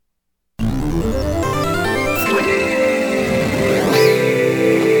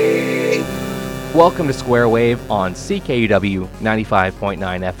Welcome to Square Wave on CKUW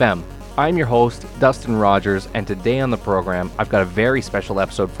 95.9 FM. I'm your host, Dustin Rogers, and today on the program, I've got a very special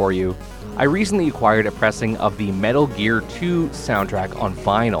episode for you. I recently acquired a pressing of the Metal Gear 2 soundtrack on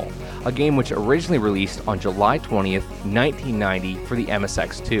vinyl, a game which originally released on July 20th, 1990 for the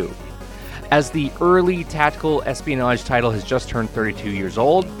MSX2. As the early tactical espionage title has just turned 32 years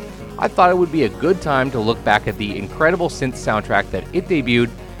old, I thought it would be a good time to look back at the incredible synth soundtrack that it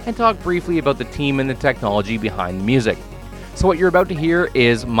debuted and talk briefly about the team and the technology behind the music. So what you're about to hear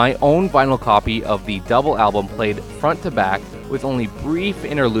is my own vinyl copy of the double album played front to back with only brief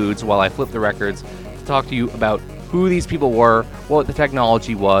interludes while I flip the records to talk to you about who these people were, what the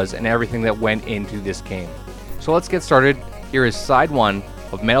technology was, and everything that went into this game. So let's get started. Here is side 1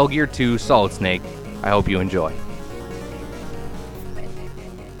 of Metal Gear 2 Solid Snake. I hope you enjoy.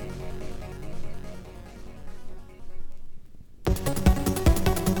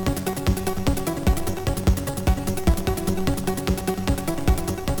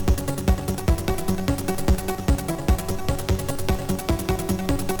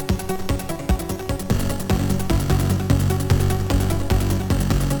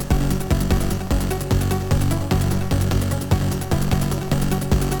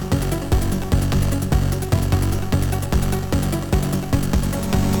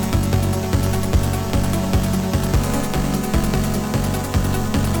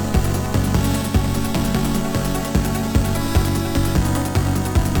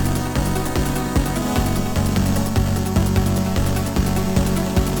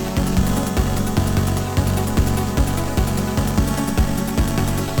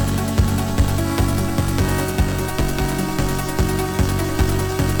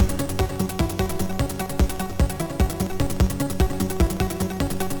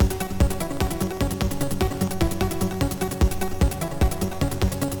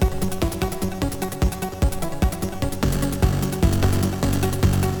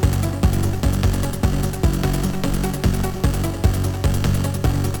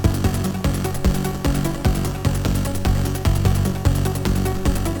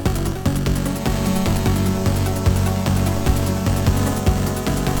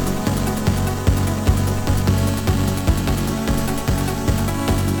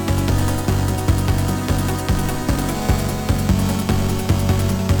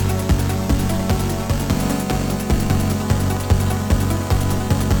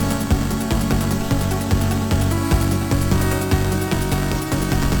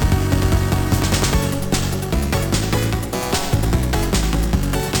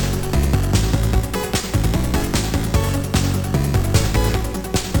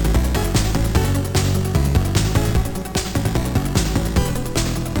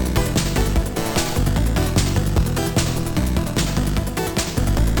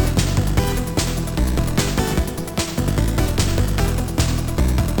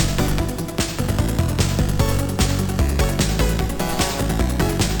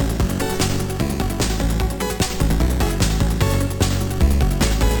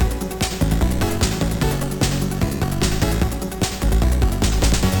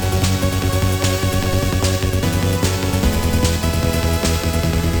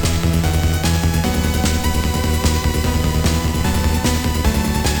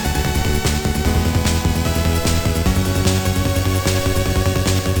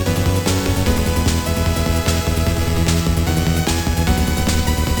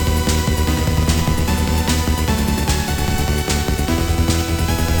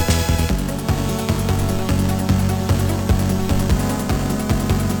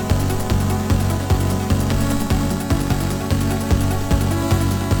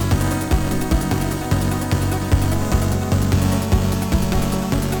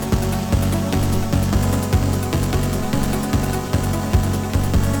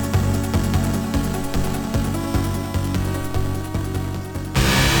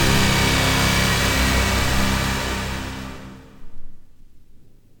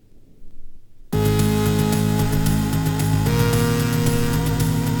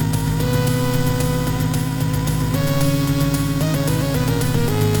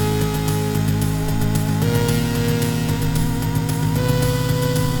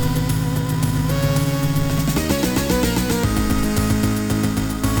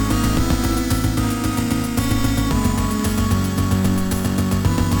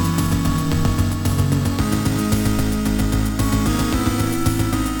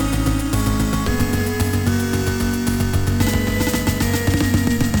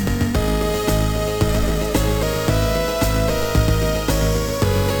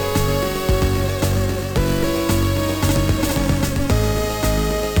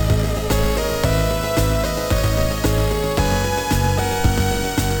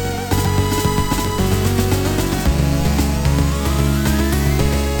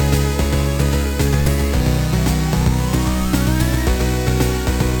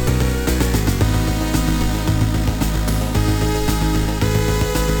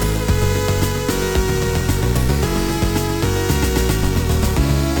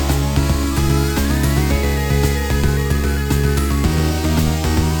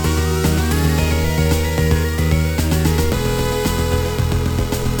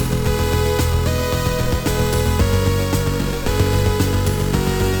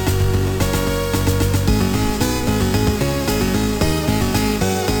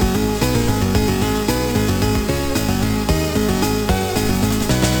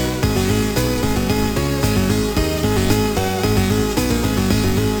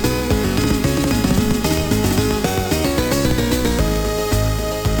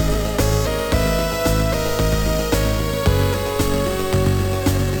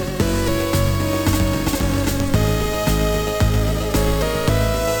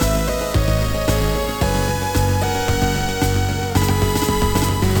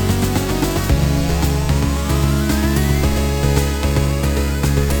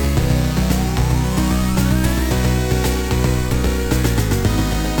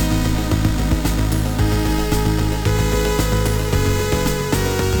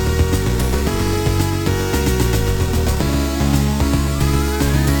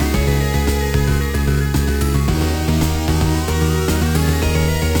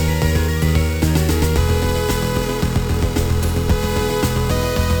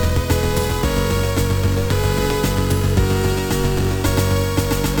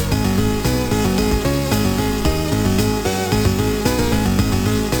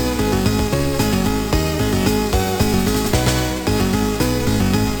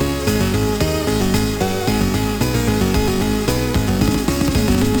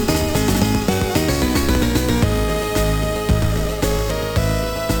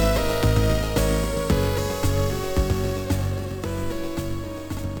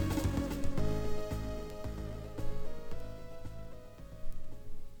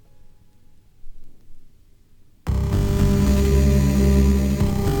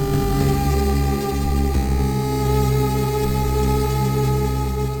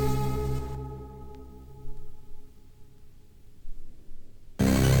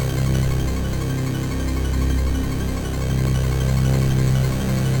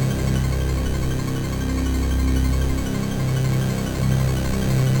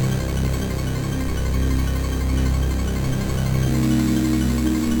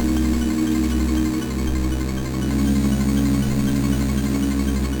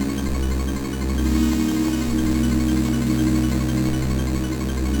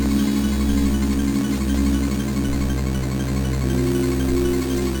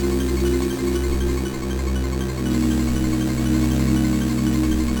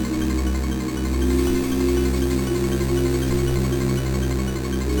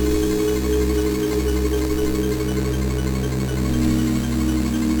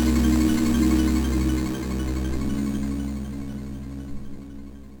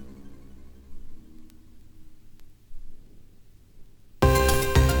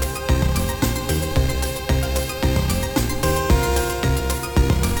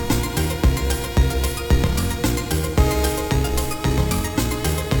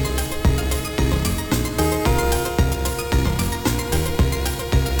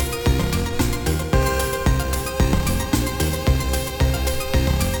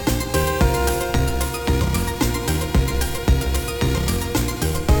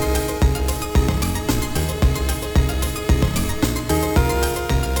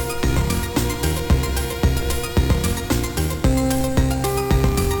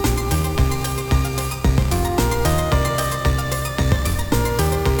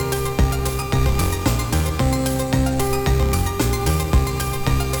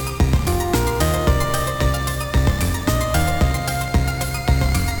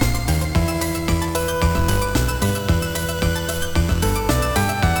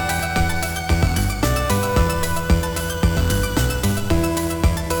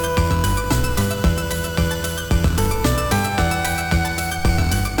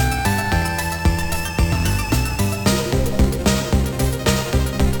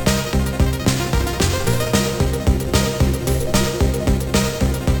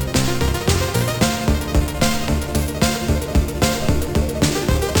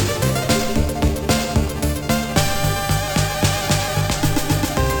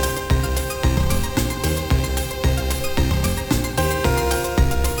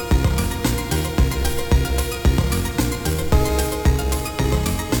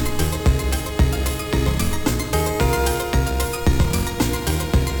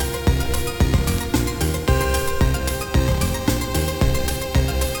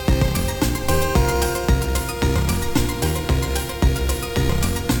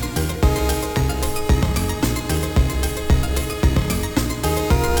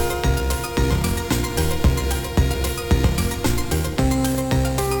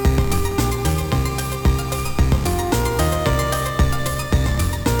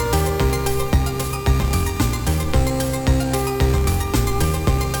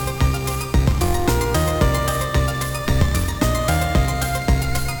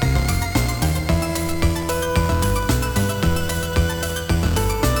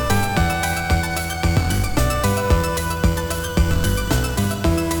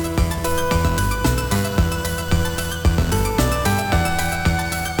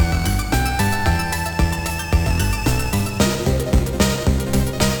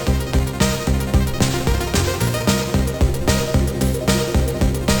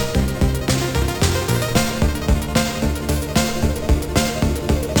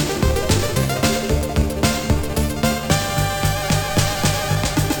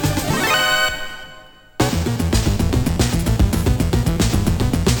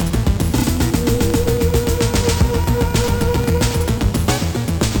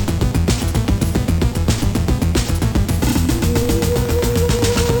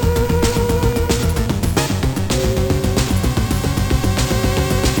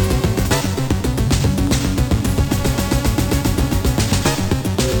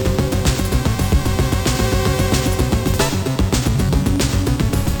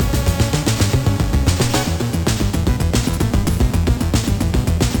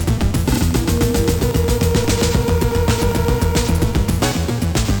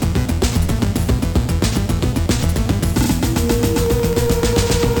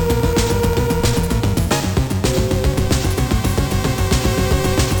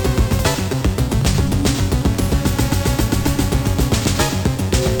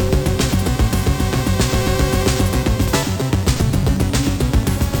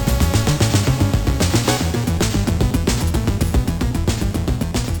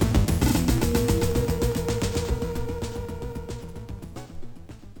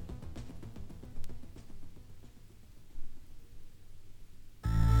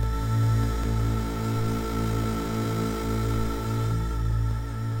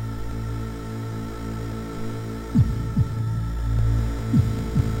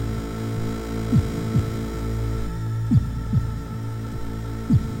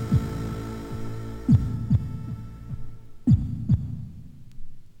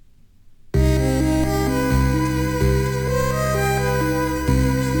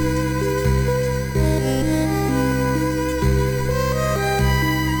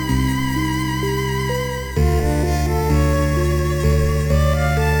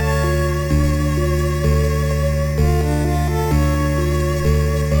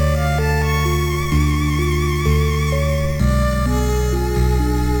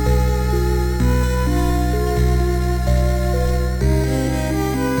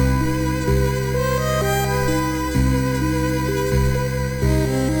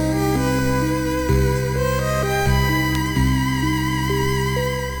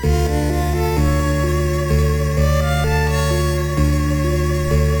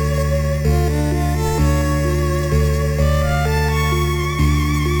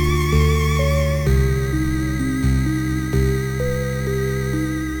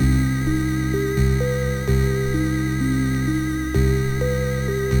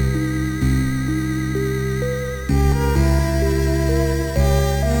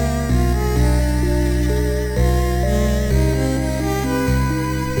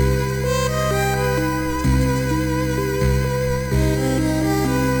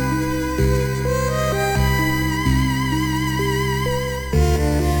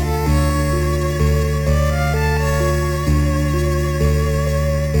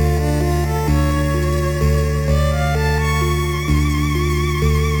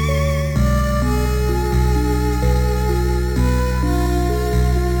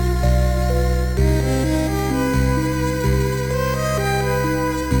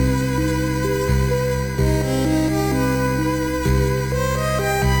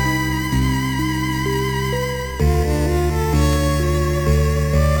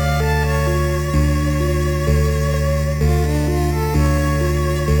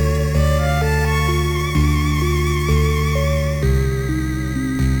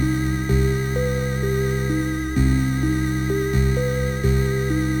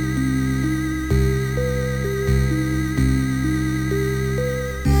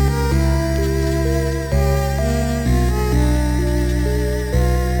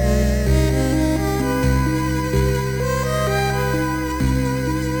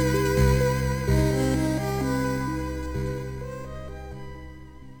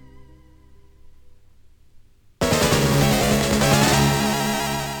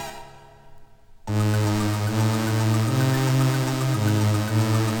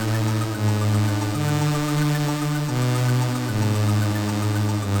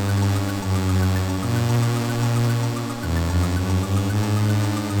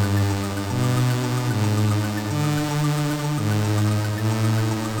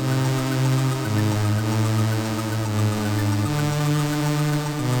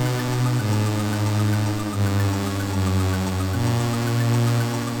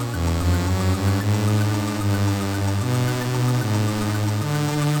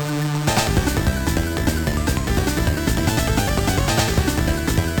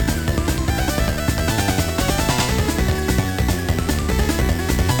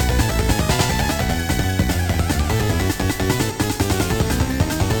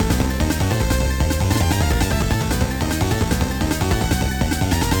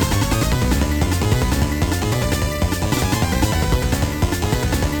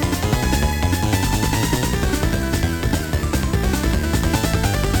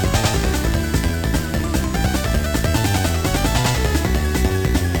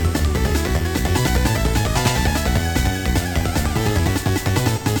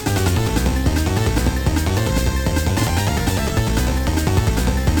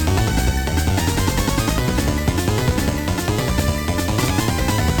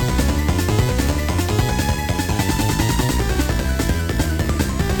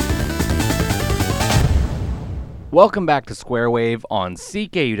 Welcome back to Square Wave on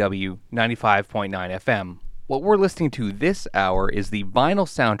CKUW 95.9 FM. What we're listening to this hour is the vinyl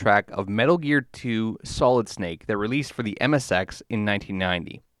soundtrack of Metal Gear 2 Solid Snake that released for the MSX in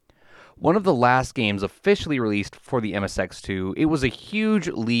 1990. One of the last games officially released for the MSX2, it was a huge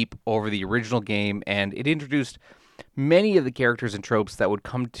leap over the original game, and it introduced many of the characters and tropes that would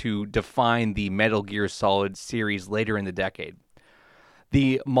come to define the Metal Gear Solid series later in the decade.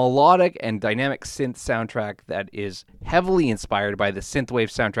 The melodic and dynamic synth soundtrack that is heavily inspired by the synthwave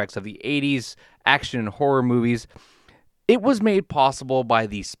soundtracks of the 80s action and horror movies, it was made possible by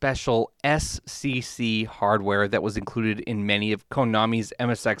the special SCC hardware that was included in many of Konami's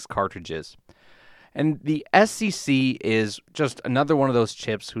MSX cartridges. And the SCC is just another one of those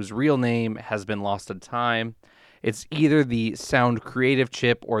chips whose real name has been lost to time. It's either the Sound Creative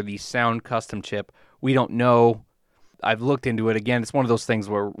chip or the Sound Custom chip. We don't know. I've looked into it again. It's one of those things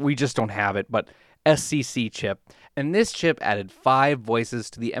where we just don't have it, but SCC chip. And this chip added 5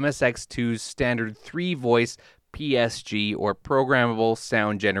 voices to the MSX2's standard 3-voice PSG, or Programmable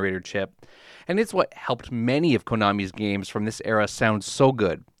Sound Generator chip. And it's what helped many of Konami's games from this era sound so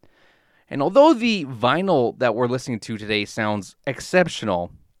good. And although the vinyl that we're listening to today sounds exceptional,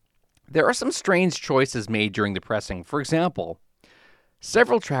 there are some strange choices made during the pressing. For example,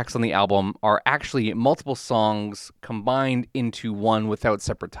 several tracks on the album are actually multiple songs combined into one without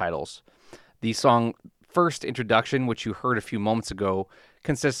separate titles. The song First Introduction, which you heard a few moments ago,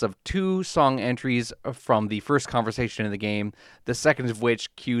 consists of 2 song entries from the first conversation in the game, the second of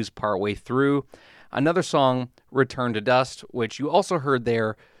which cues partway through. Another song, Return to Dust, which you also heard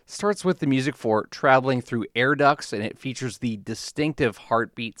there, starts with the music for traveling through air ducts, and it features the distinctive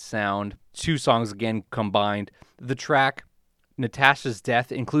heartbeat sound. 2 songs again combined. The track Natasha's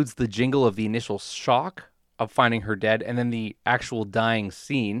Death includes the jingle of the initial shock of finding her dead and then the actual dying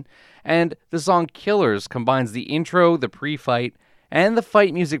scene. And the song Killers combines the intro, the pre-fight, and the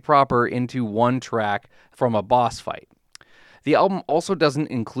fight music proper into one track from a boss fight. The album also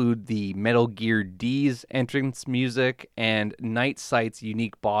doesn't include the Metal Gear D's entrance music and Night Sight's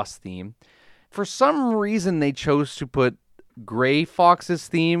unique boss theme. For some reason, they chose to put Gray Fox's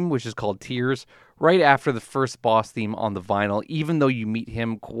theme, which is called Tears, right after the first boss theme on the vinyl, even though you meet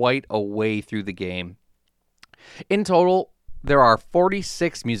him quite a way through the game. In total, there are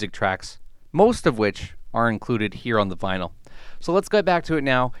 46 music tracks, most of which are included here on the vinyl. So let's get back to it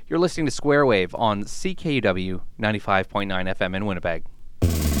now. You're listening to Square Wave on CKUW 95.9 FM in Winnipeg.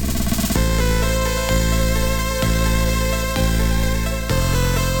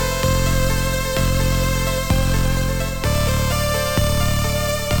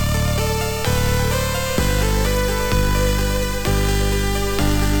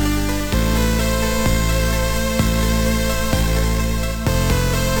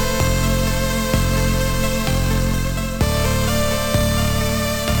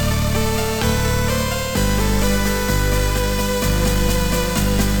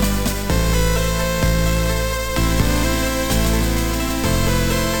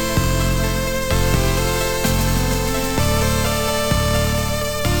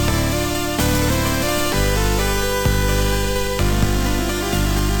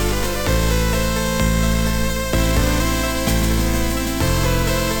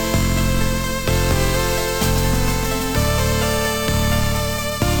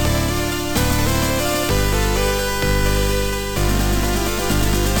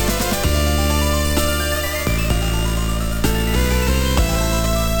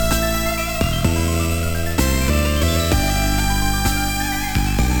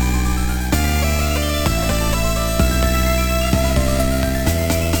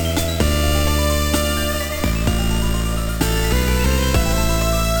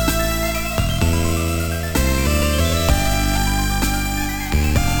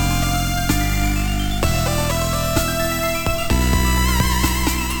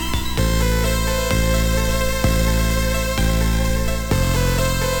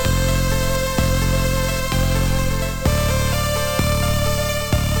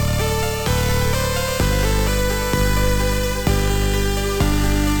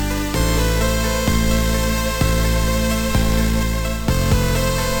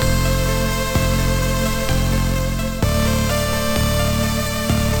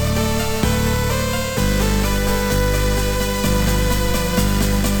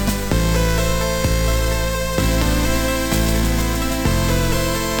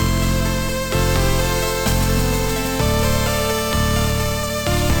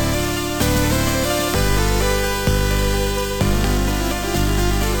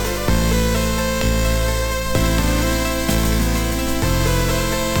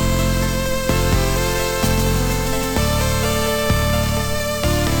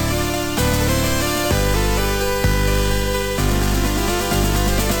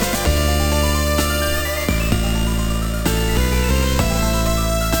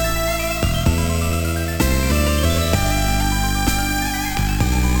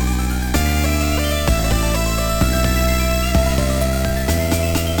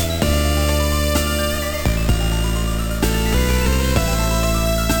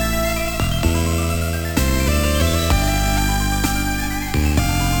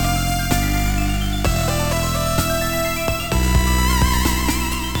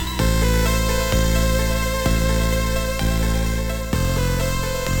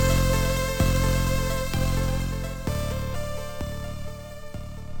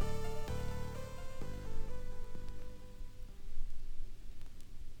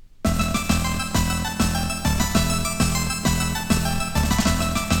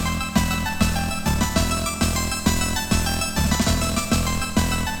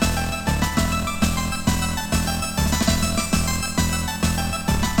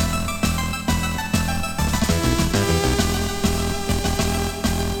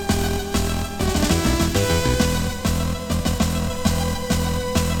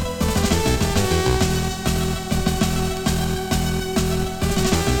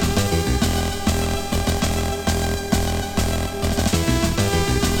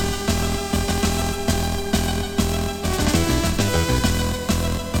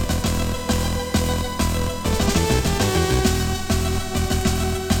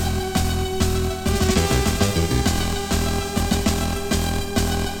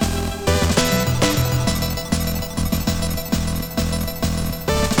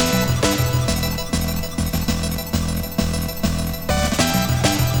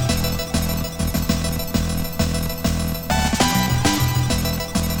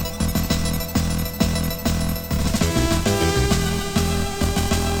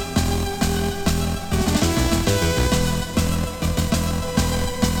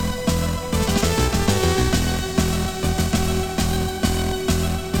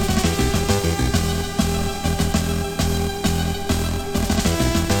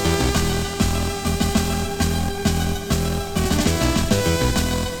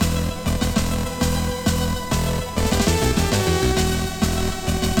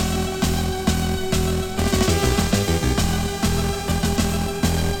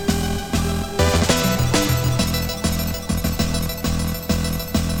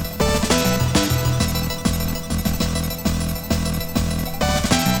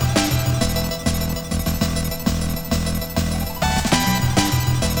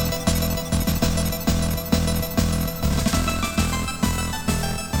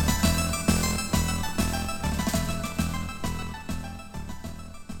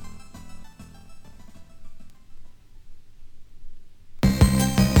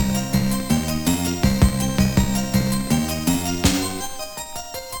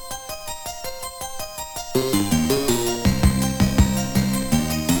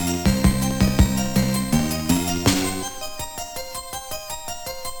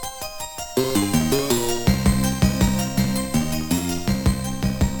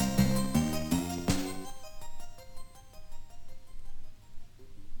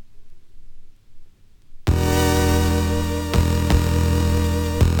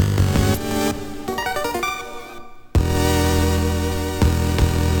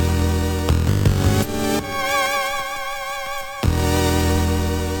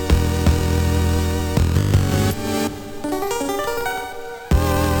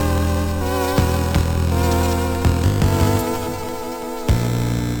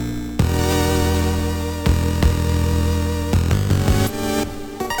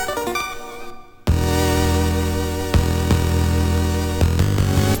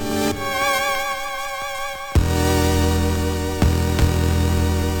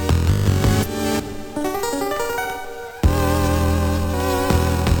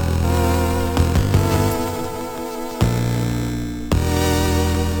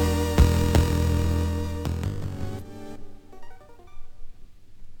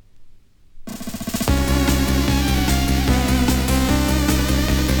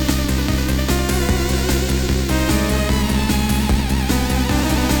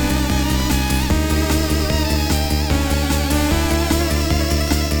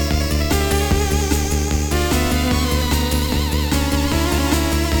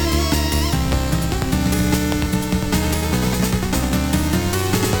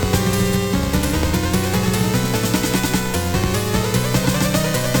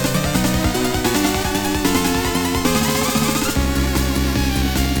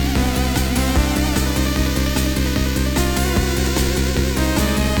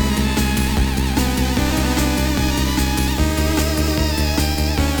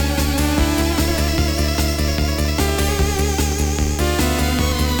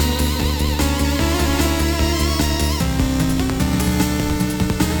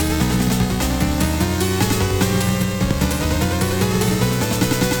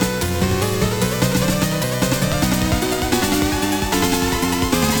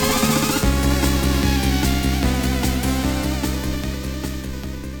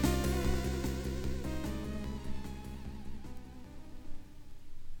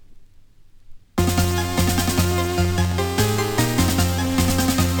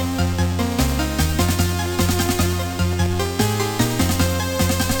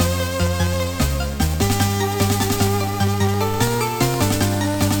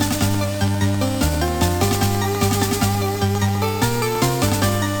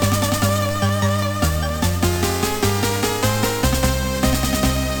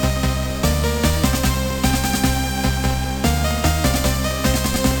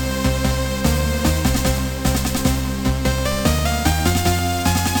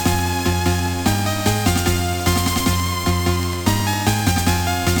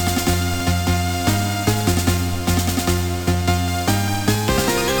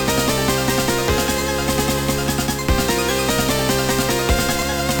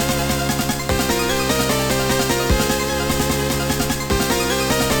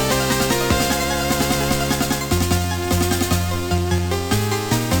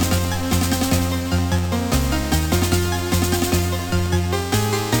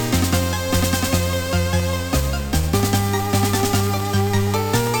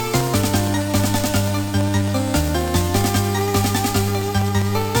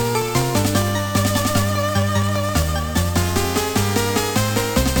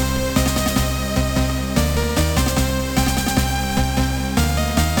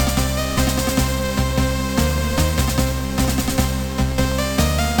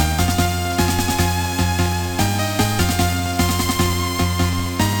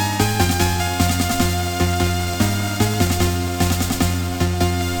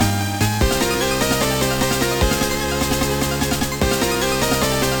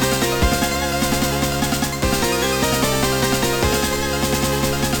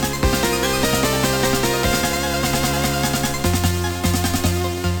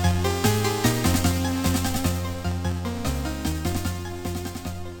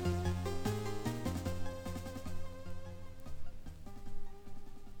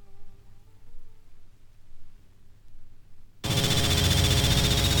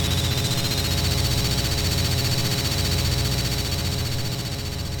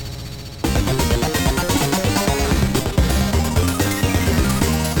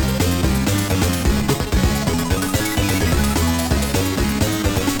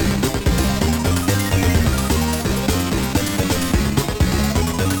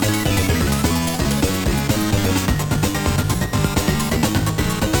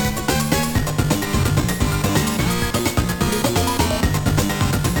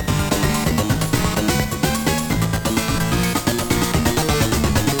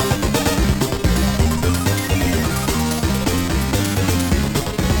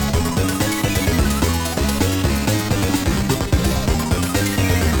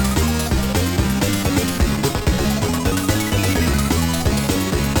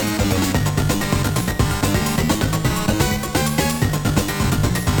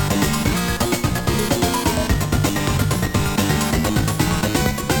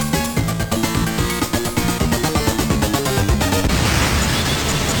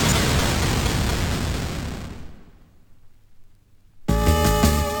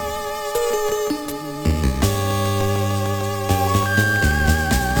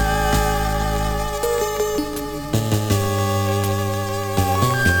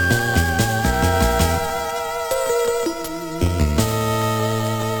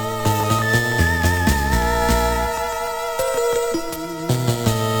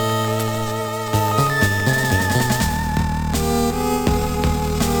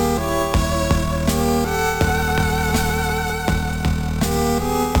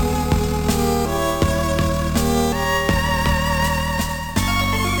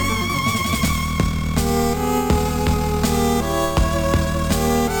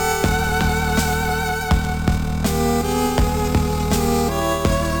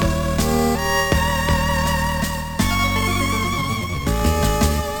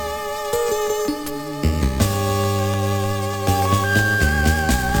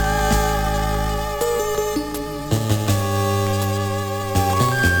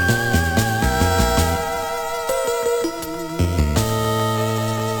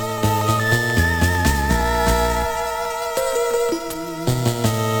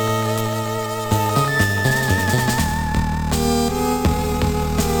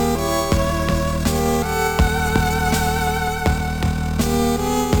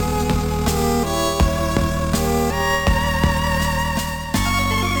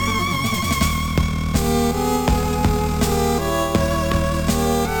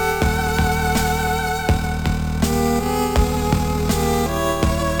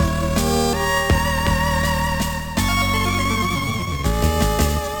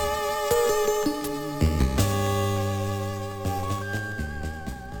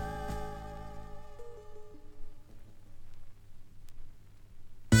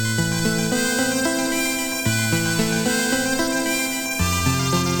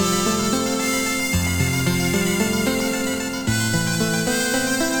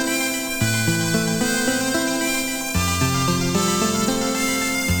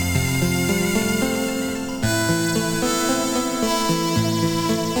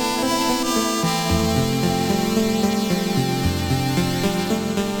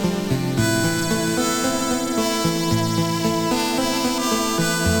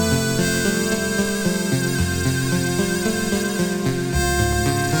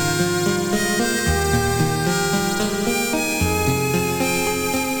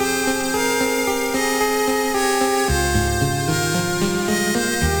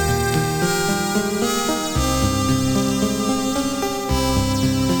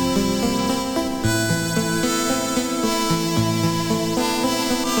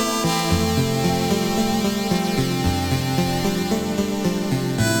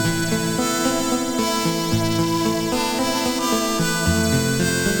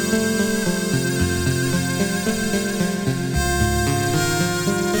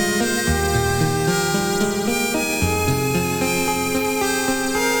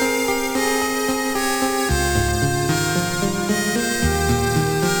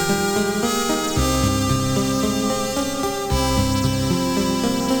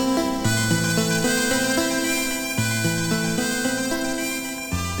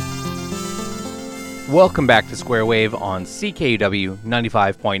 Welcome back to Square Wave on CKUW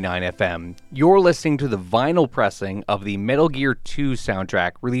 95.9 FM. You're listening to the vinyl pressing of the Metal Gear 2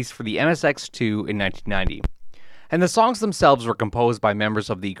 soundtrack released for the MSX2 in 1990. And the songs themselves were composed by members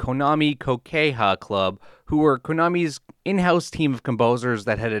of the Konami Kokeiha Club, who were Konami's in-house team of composers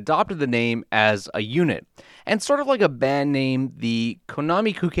that had adopted the name as a unit. And sort of like a band name, the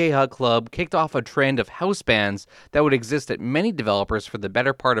Konami Kokeiha Club kicked off a trend of house bands that would exist at many developers for the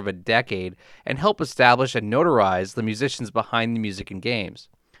better part of a decade and help establish and notarize the musicians behind the music and games.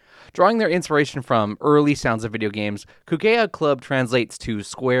 Drawing their inspiration from early sounds of video games, Kokeiha Club translates to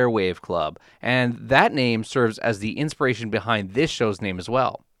Square Wave Club, and that name serves as the inspiration behind this show's name as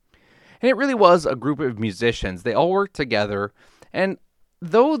well. And it really was a group of musicians. They all worked together, and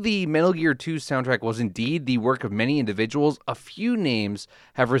though the Metal Gear 2 soundtrack was indeed the work of many individuals, a few names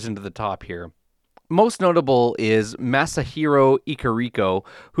have risen to the top here. Most notable is Masahiro Ikariko,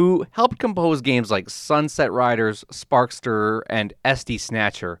 who helped compose games like Sunset Riders, Sparkster, and SD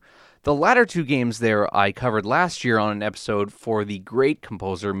Snatcher. The latter two games there I covered last year on an episode for the great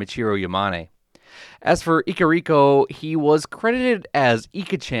composer Michiru Yamane. As for Ikariko, he was credited as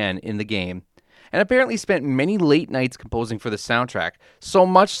Ika-chan in the game, and apparently spent many late nights composing for the soundtrack, so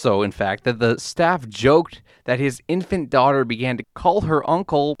much so, in fact, that the staff joked that his infant daughter began to call her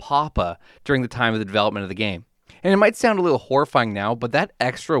uncle Papa during the time of the development of the game. And it might sound a little horrifying now, but that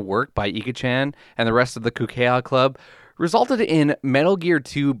extra work by Ika-chan and the rest of the Kokeiha Club resulted in Metal Gear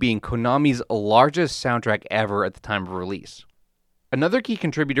 2 being Konami's largest soundtrack ever at the time of release. Another key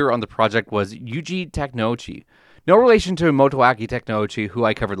contributor on the project was Yuji Takeuchi. No relation to Motoaki Takeuchi, who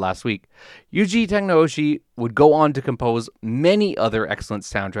I covered last week. Yuji Takeuchi would go on to compose many other excellent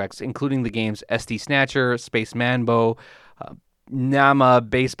soundtracks, including the games SD Snatcher, Space Manbo, Nama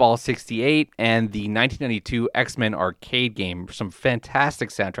Baseball 68, and the 1992 X-Men arcade game. Some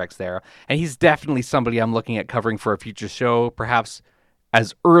fantastic soundtracks there, and he's definitely somebody I'm looking at covering for a future show, perhaps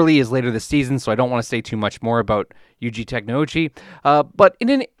as early as later this season, so I don't want to say too much more about Yuji Takeuchi. But in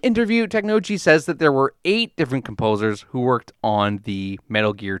an interview, Takeuchi says that there were 8 different composers who worked on the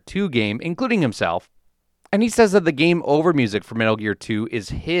Metal Gear 2 game, including himself. And he says that the game over music for Metal Gear 2 is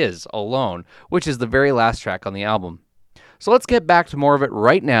his alone, which is the very last track on the album. So let's get back to more of it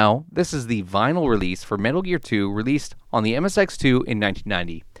right now. This is the vinyl release for Metal Gear 2, released on the MSX2 in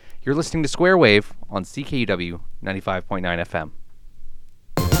 1990. You're listening to Square Wave on CKUW 95.9 FM.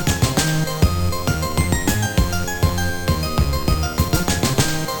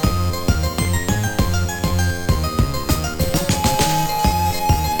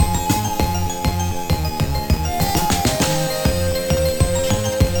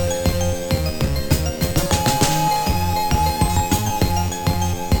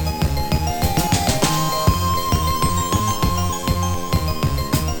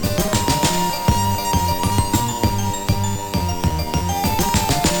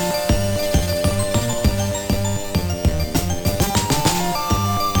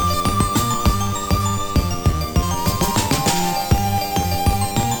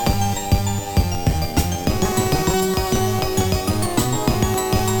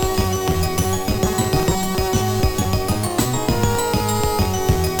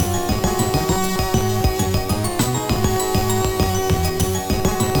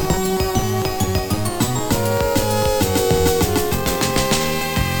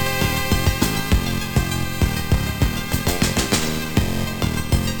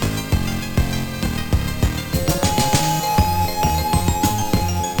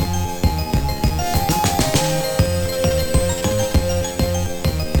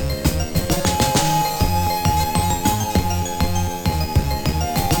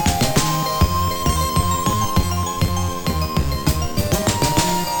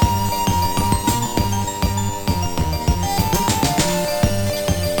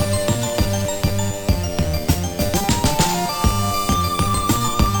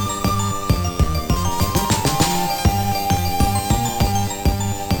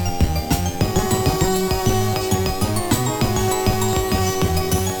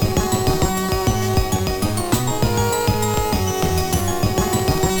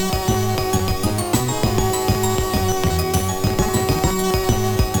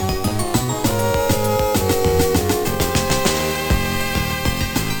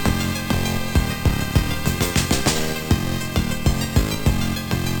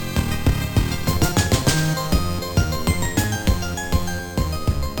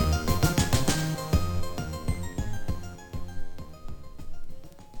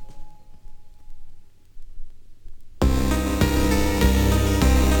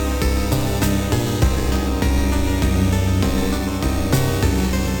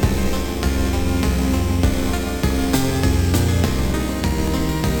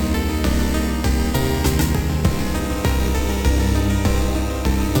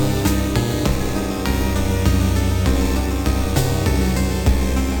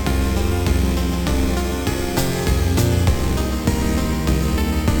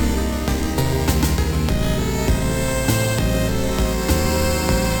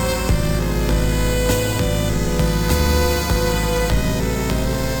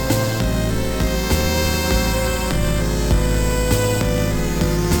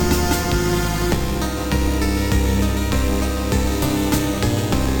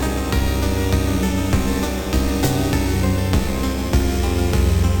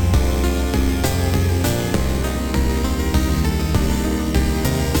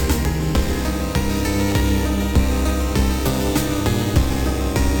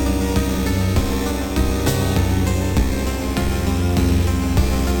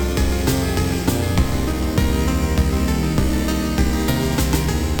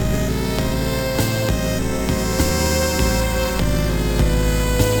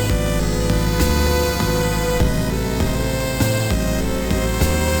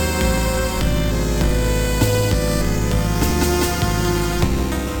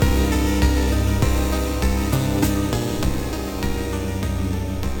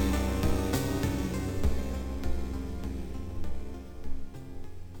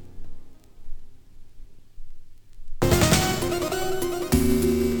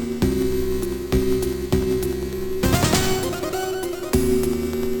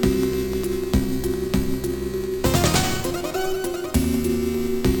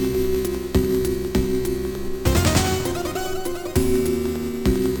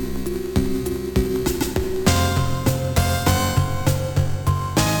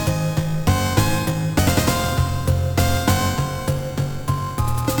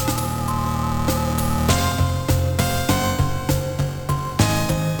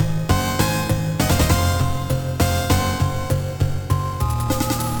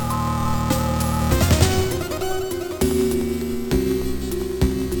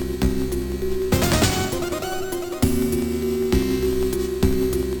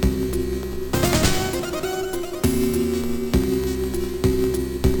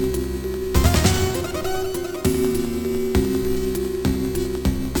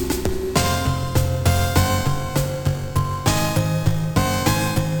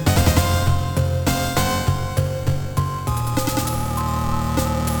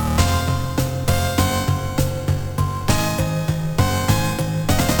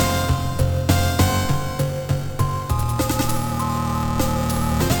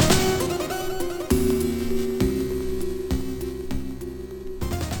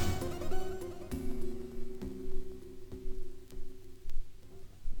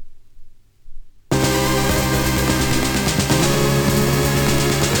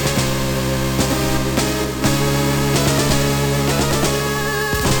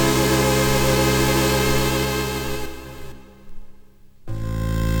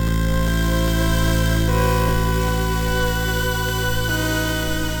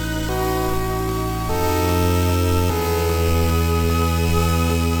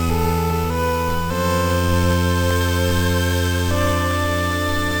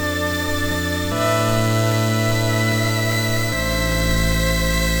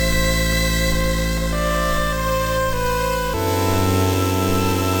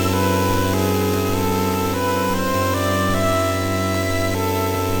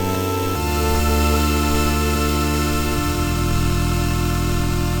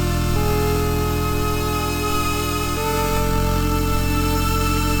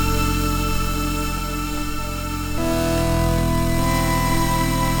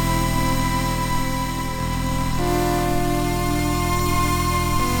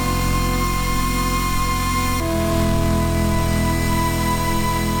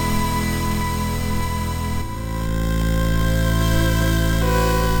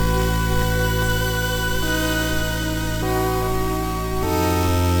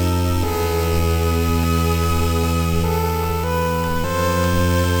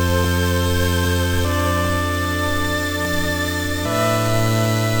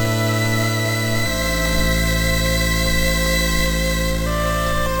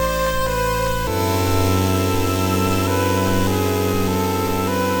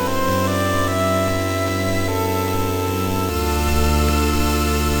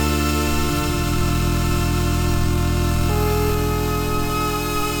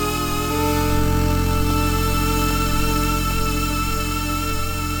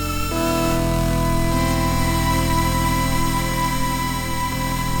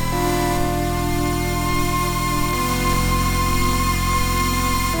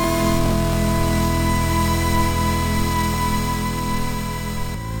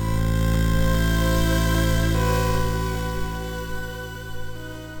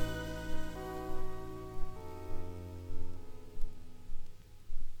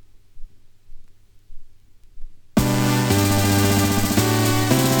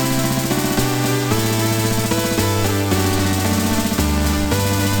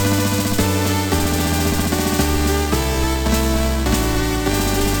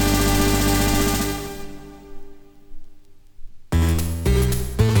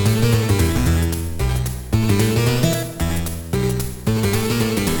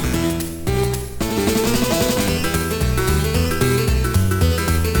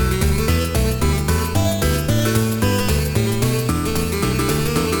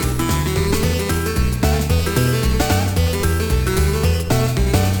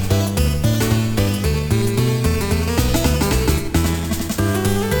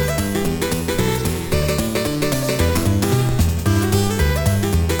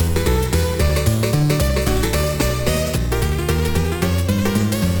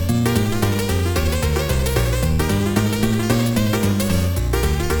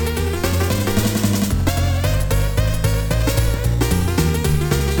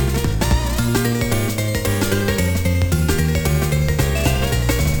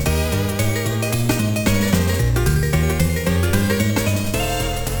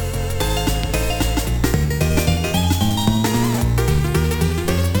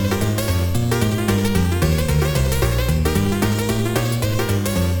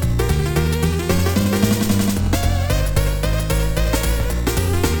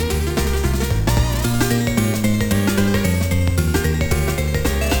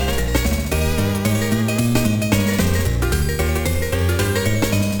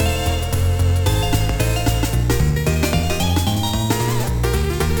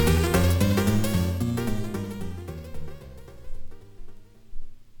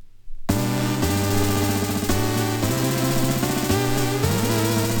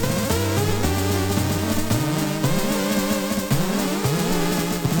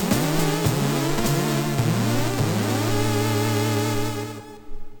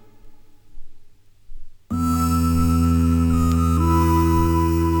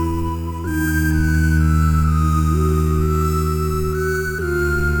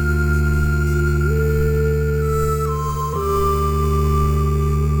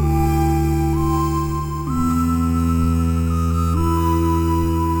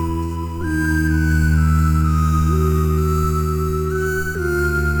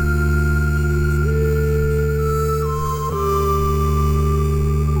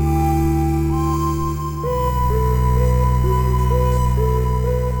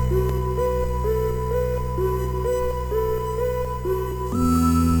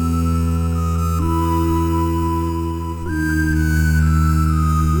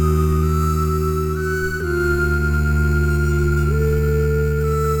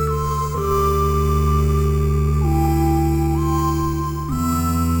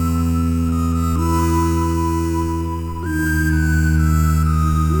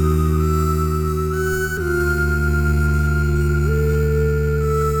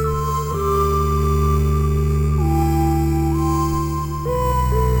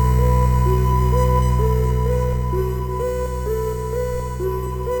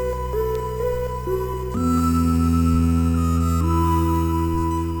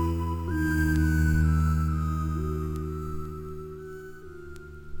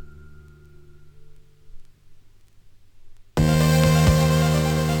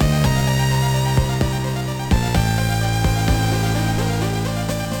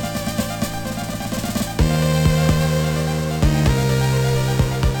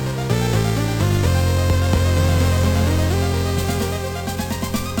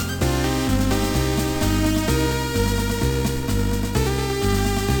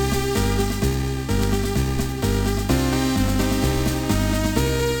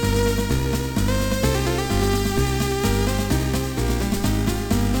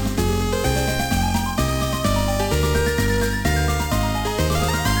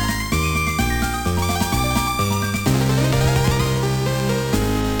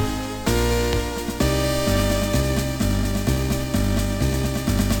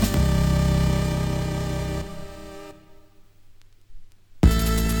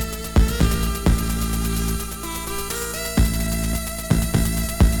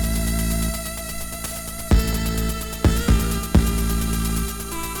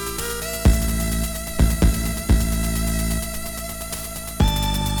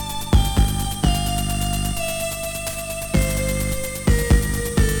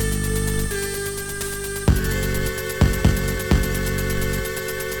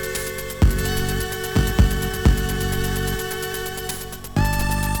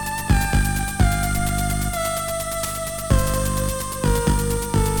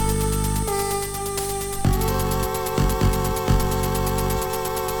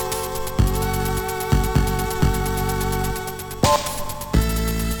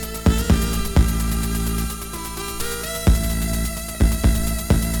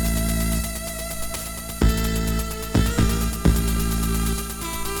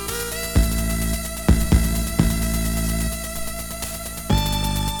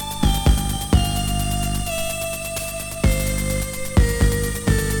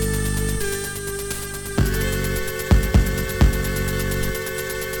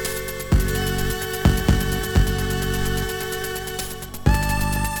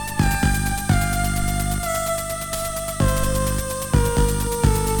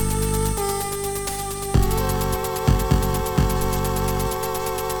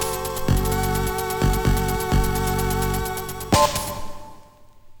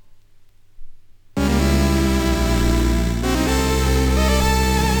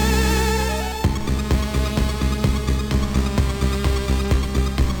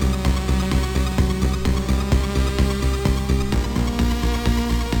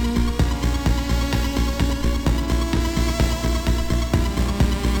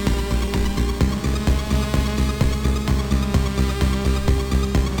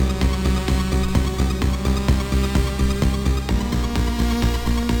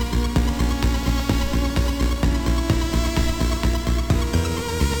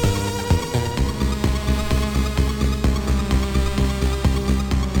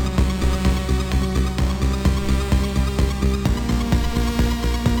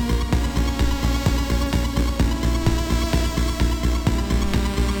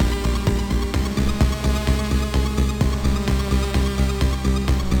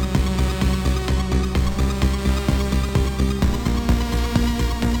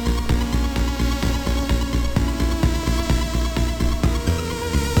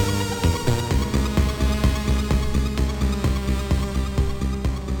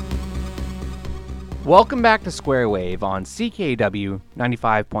 Welcome back to Square Wave on CKW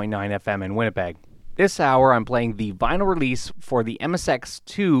 95.9 FM in Winnipeg. This hour I'm playing the vinyl release for the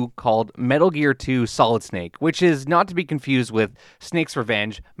MSX2 called Metal Gear 2 Solid Snake, which is not to be confused with Snake's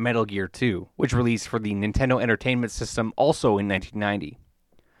Revenge Metal Gear 2, which released for the Nintendo Entertainment System also in 1990.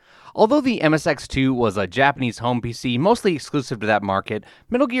 Although the MSX2 was a Japanese home PC mostly exclusive to that market,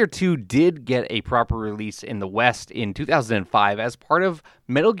 Metal Gear 2 did get a proper release in the West in 2005 as part of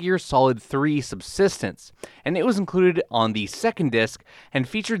Metal Gear Solid 3 Subsistence, and it was included on the second disc and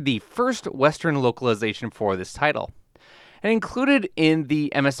featured the first Western localization for this title. And included in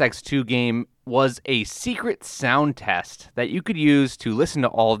the MSX2 game was a secret sound test that you could use to listen to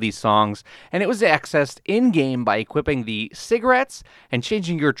all of these songs, and it was accessed in-game by equipping the cigarettes and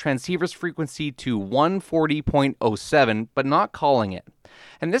changing your transceiver's frequency to 140.07, but not calling it.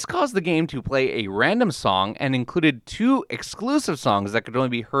 And this caused the game to play a random song and included 2 exclusive songs that could only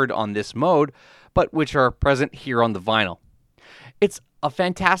be heard on this mode, but which are present here on the vinyl. It's a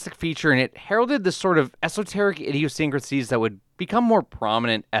fantastic feature, and it heralded the sort of esoteric idiosyncrasies that would become more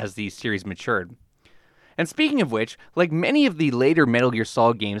prominent as the series matured. And speaking of which, like many of the later Metal Gear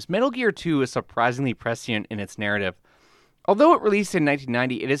Solid games, Metal Gear 2 is surprisingly prescient in its narrative. Although it released in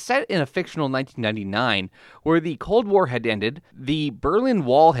 1990, it is set in a fictional 1999, where the Cold War had ended, the Berlin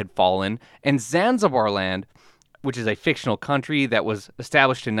Wall had fallen, and Zanzibarland, which is a fictional country that was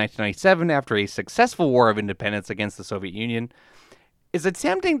established in 1997 after a successful war of independence against the Soviet Union, is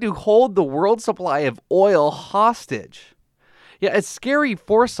attempting to hold the world supply of oil hostage. Yeah, it's scary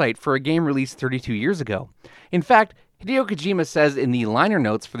foresight for a game released 32 years ago. In fact, Hideo Kojima says in the liner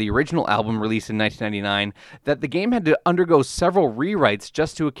notes for the original album released in 1999 that the game had to undergo several rewrites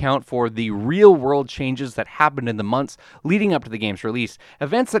just to account for the real-world changes that happened in the months leading up to the game's release,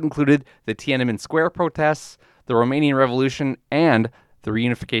 events that included the Tiananmen Square protests, the Romanian Revolution, and the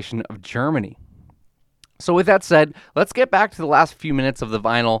reunification of Germany. So with that said, let's get back to the last few minutes of the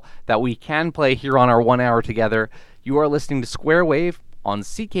vinyl that we can play here on our 1 hour together. You are listening to Square Wave on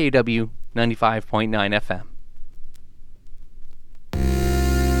CKW 95.9 FM.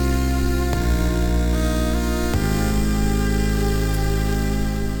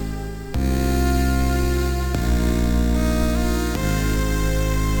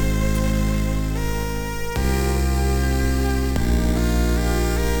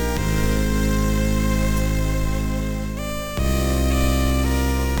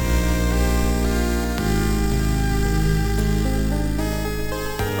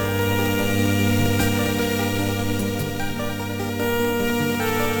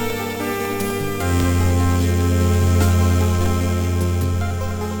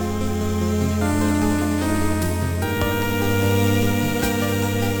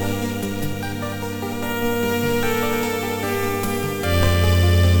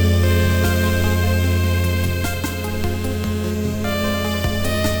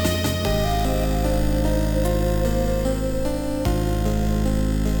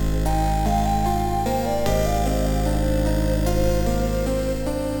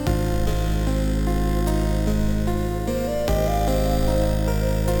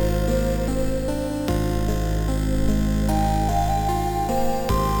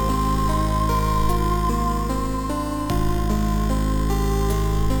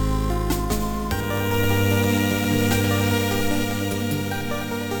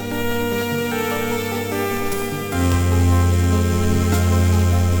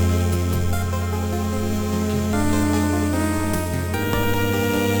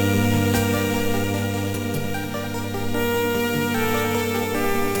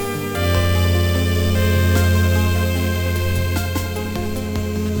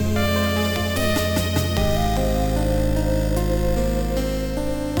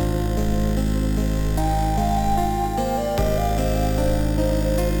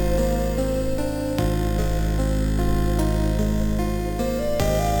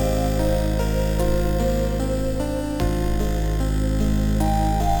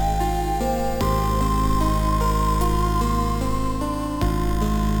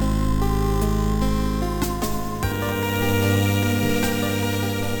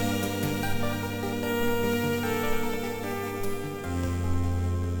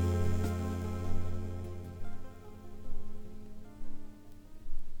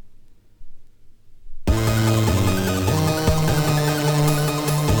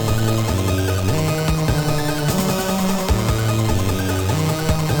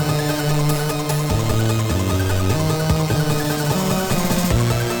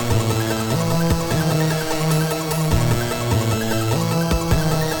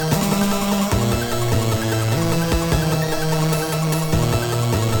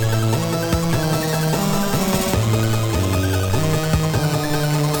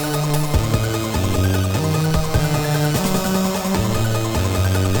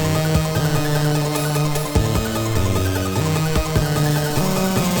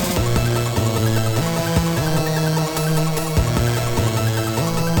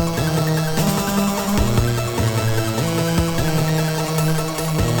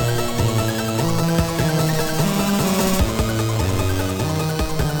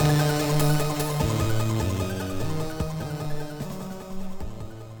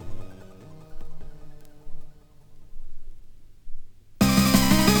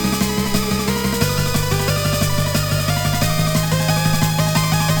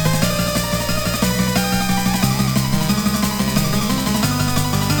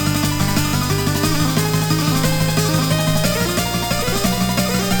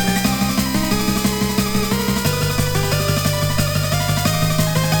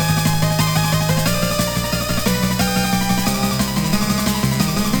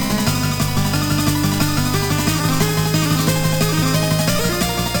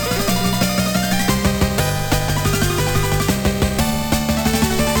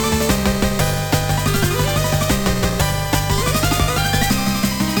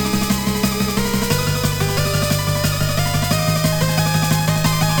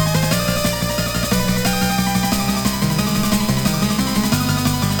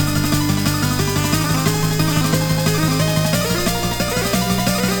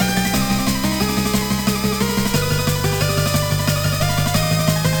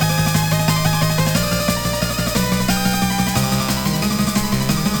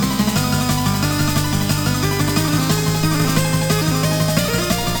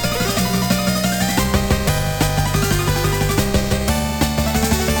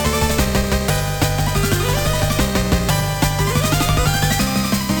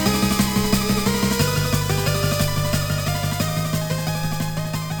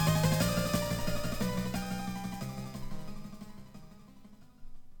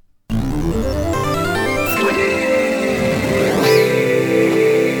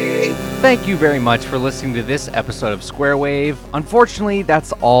 Thank you very much for listening to this episode of Square Wave. Unfortunately,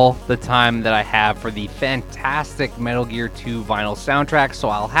 that's all the time that I have for the fantastic Metal Gear 2 vinyl soundtrack, so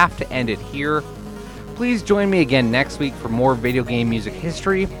I'll have to end it here. Please join me again next week for more video game music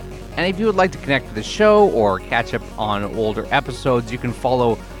history. And if you would like to connect with the show or catch up on older episodes, you can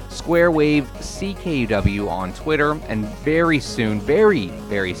follow Square Wave CKUW on Twitter, and very soon, very,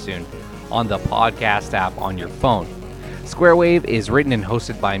 very soon, on the podcast app on your phone. Square Wave is written and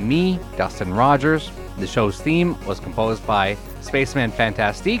hosted by me, Dustin Rogers. The show's theme was composed by Spaceman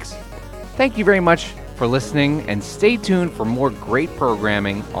Fantastiques. Thank you very much for listening, and stay tuned for more great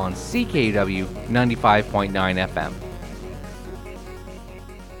programming on CKUW 95.9 FM.